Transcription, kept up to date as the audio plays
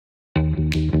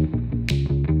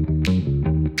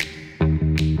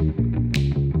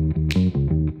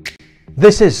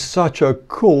This is such a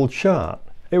cool chart.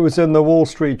 It was in the Wall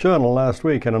Street Journal last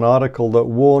week in an article that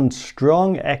warned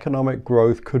strong economic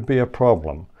growth could be a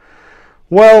problem.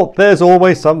 Well, there's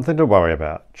always something to worry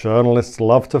about. Journalists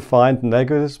love to find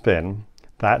negative spin.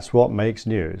 That's what makes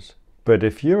news. But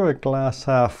if you're a glass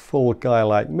half full guy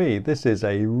like me, this is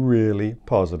a really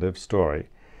positive story.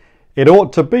 It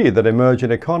ought to be that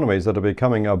emerging economies that are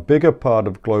becoming a bigger part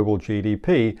of global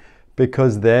GDP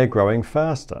because they're growing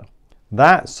faster.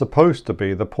 That's supposed to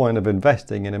be the point of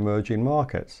investing in emerging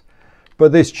markets.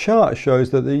 But this chart shows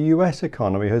that the US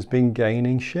economy has been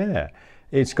gaining share.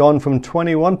 It's gone from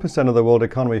 21% of the world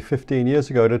economy 15 years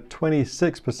ago to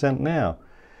 26% now.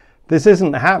 This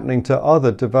isn't happening to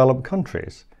other developed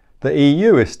countries. The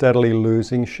EU is steadily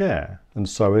losing share, and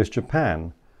so is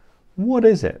Japan. What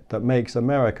is it that makes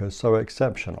America so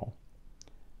exceptional?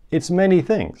 It's many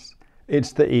things.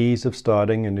 It's the ease of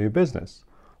starting a new business.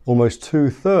 Almost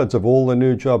 2/3 of all the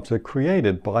new jobs are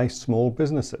created by small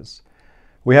businesses.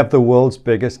 We have the world's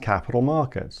biggest capital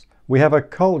markets. We have a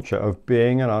culture of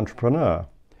being an entrepreneur.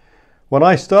 When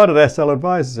I started SL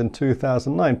Advisors in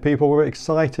 2009, people were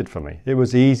excited for me. It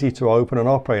was easy to open and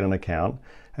operate an account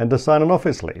and to sign an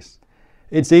office lease.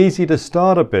 It's easy to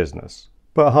start a business,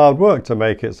 but hard work to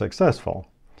make it successful.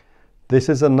 This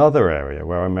is another area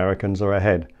where Americans are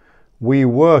ahead. We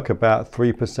work about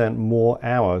 3% more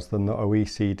hours than the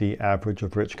OECD average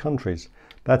of rich countries.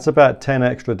 That's about 10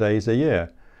 extra days a year.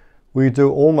 We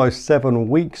do almost 7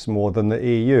 weeks more than the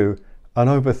EU and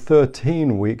over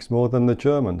 13 weeks more than the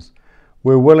Germans.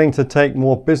 We're willing to take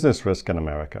more business risk in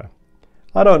America.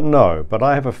 I don't know, but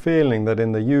I have a feeling that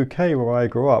in the UK where I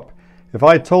grew up, if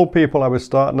I told people I was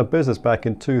starting a business back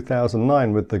in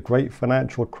 2009 with the great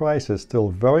financial crisis still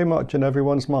very much in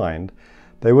everyone's mind,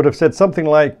 they would have said something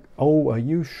like, "Oh, are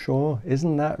you sure?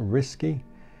 Isn't that risky?"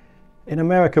 In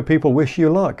America, people wish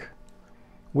you luck.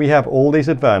 We have all these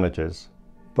advantages,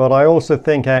 but I also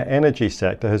think our energy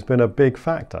sector has been a big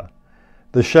factor.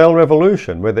 The shale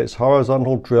revolution, with its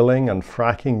horizontal drilling and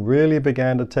fracking, really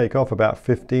began to take off about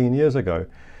 15 years ago.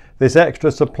 This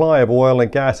extra supply of oil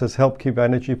and gas has helped keep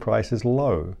energy prices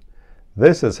low.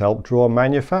 This has helped draw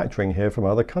manufacturing here from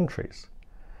other countries.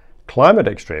 Climate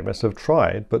extremists have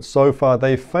tried, but so far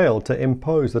they've failed to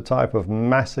impose the type of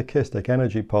masochistic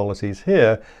energy policies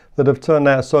here that have turned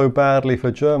out so badly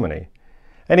for Germany.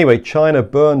 Anyway, China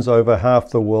burns over half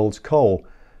the world's coal.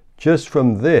 Just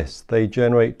from this, they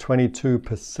generate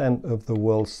 22% of the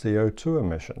world's CO2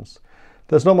 emissions.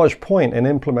 There's not much point in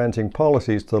implementing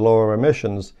policies to lower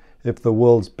emissions if the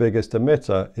world's biggest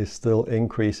emitter is still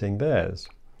increasing theirs.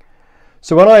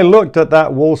 So when I looked at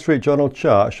that Wall Street Journal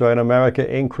chart showing America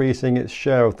increasing its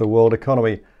share of the world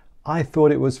economy, I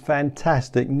thought it was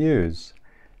fantastic news.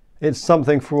 It's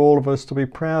something for all of us to be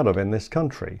proud of in this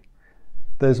country.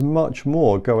 There's much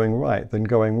more going right than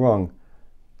going wrong.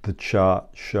 The chart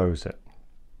shows it.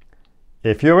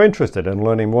 If you're interested in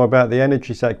learning more about the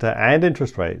energy sector and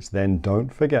interest rates, then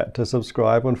don't forget to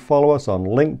subscribe and follow us on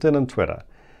LinkedIn and Twitter.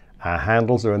 Our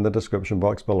handles are in the description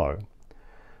box below.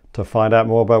 To find out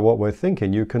more about what we're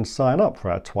thinking, you can sign up for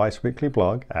our twice-weekly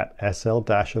blog at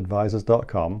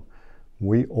sl-advisors.com.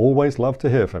 We always love to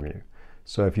hear from you.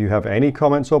 So if you have any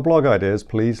comments or blog ideas,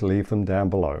 please leave them down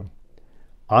below.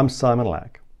 I'm Simon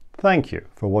Lack. Thank you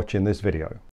for watching this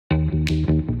video.